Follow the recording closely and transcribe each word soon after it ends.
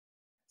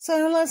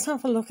So let's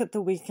have a look at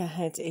the week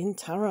ahead in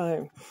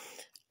tarot.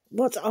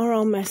 What are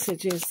our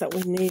messages that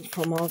we need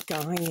from our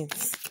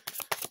guides?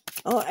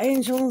 Our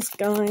angels,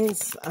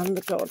 guides, and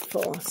the God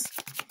Force.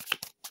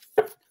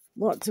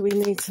 What do we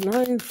need to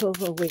know for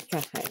the week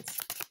ahead?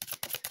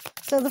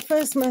 So the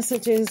first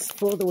message is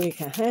for the week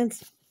ahead.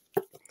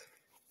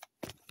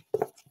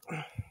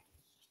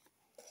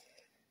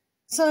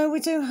 So we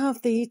do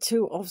have the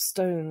Two of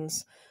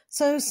Stones.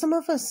 So some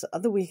of us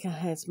the week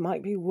ahead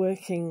might be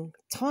working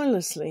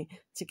tirelessly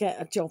to get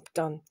a job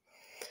done.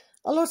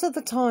 A lot of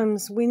the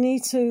times we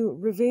need to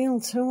reveal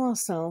to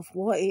ourselves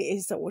what it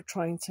is that we're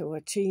trying to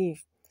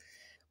achieve.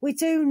 We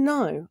do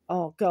know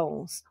our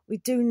goals. We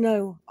do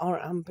know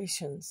our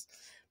ambitions.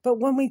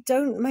 But when we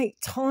don't make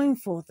time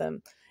for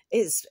them,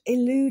 it's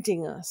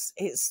eluding us.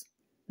 It's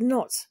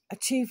not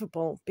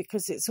achievable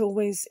because it's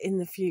always in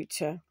the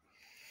future.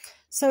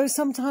 So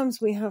sometimes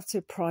we have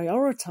to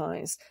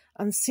prioritize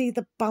and see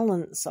the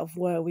balance of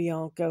where we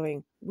are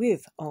going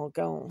with our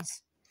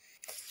goals.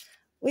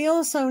 We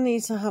also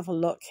need to have a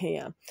look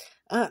here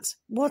at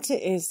what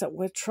it is that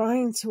we're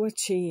trying to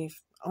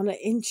achieve on an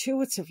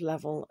intuitive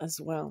level as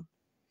well.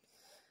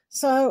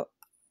 So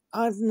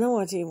I've no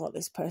idea what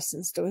this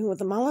person's doing with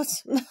the mallet.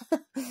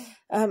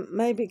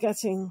 Maybe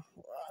getting,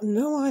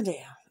 no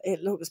idea.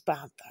 It looks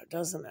bad though,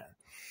 doesn't it?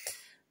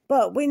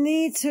 But we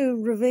need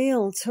to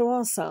reveal to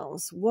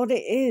ourselves what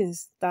it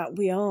is that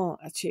we are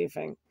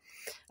achieving.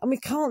 And we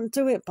can't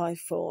do it by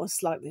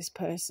force like this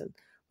person.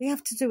 We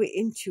have to do it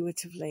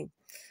intuitively.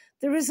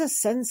 There is a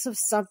sense of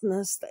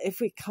sadness that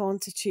if we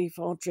can't achieve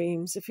our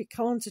dreams, if we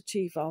can't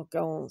achieve our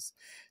goals.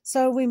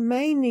 So we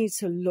may need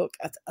to look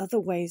at other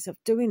ways of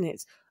doing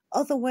it,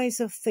 other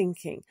ways of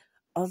thinking,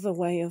 other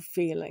way of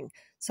feeling.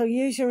 So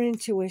use your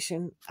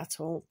intuition at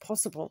all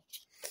possible.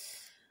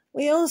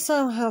 We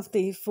also have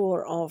the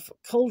Four of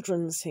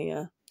Cauldrons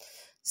here.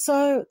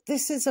 So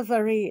this is a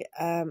very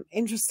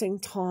interesting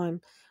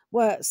time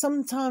where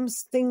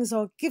sometimes things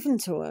are given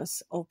to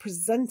us or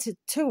presented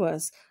to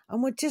us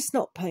and we're just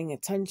not paying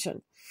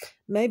attention.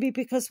 Maybe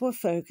because we're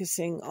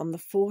focusing on the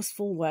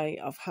forceful way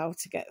of how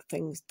to get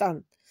things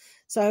done.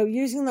 So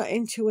using that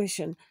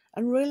intuition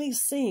and really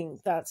seeing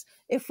that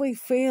if we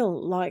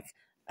feel like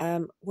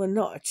we're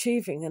not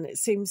achieving and it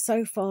seems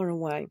so far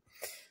away,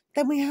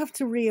 then we have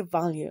to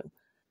reevaluate.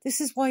 This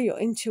is why your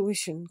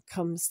intuition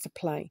comes to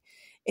play.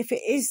 If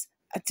it is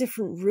a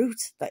different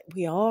route that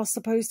we are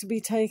supposed to be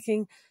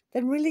taking,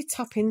 then really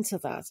tap into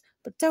that.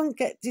 But don't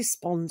get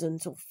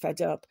despondent or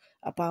fed up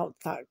about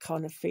that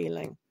kind of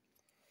feeling.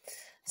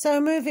 So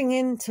moving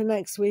into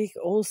next week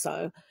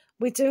also,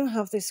 we do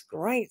have this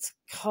great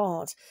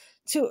card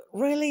to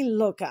really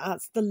look at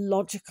the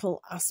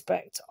logical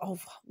aspect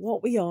of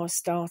what we are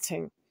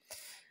starting.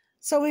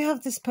 So we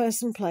have this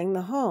person playing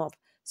the harp.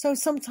 So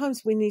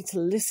sometimes we need to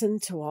listen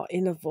to our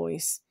inner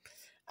voice.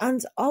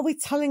 And are we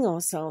telling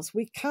ourselves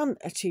we can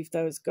achieve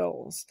those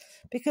goals?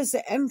 Because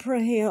the Emperor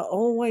here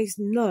always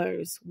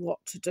knows what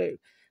to do.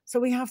 So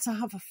we have to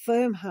have a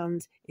firm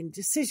hand in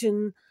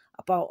decision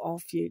about our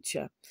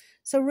future.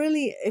 So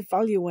really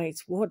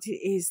evaluate what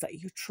it is that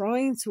you're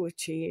trying to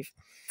achieve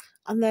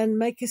and then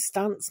make a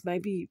stance,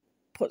 maybe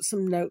put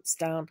some notes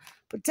down,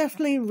 but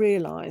definitely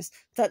realize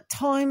that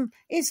time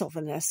is of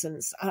an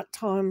essence at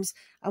times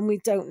and we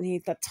don't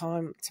need that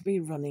time to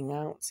be running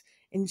out.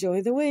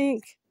 Enjoy the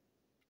week.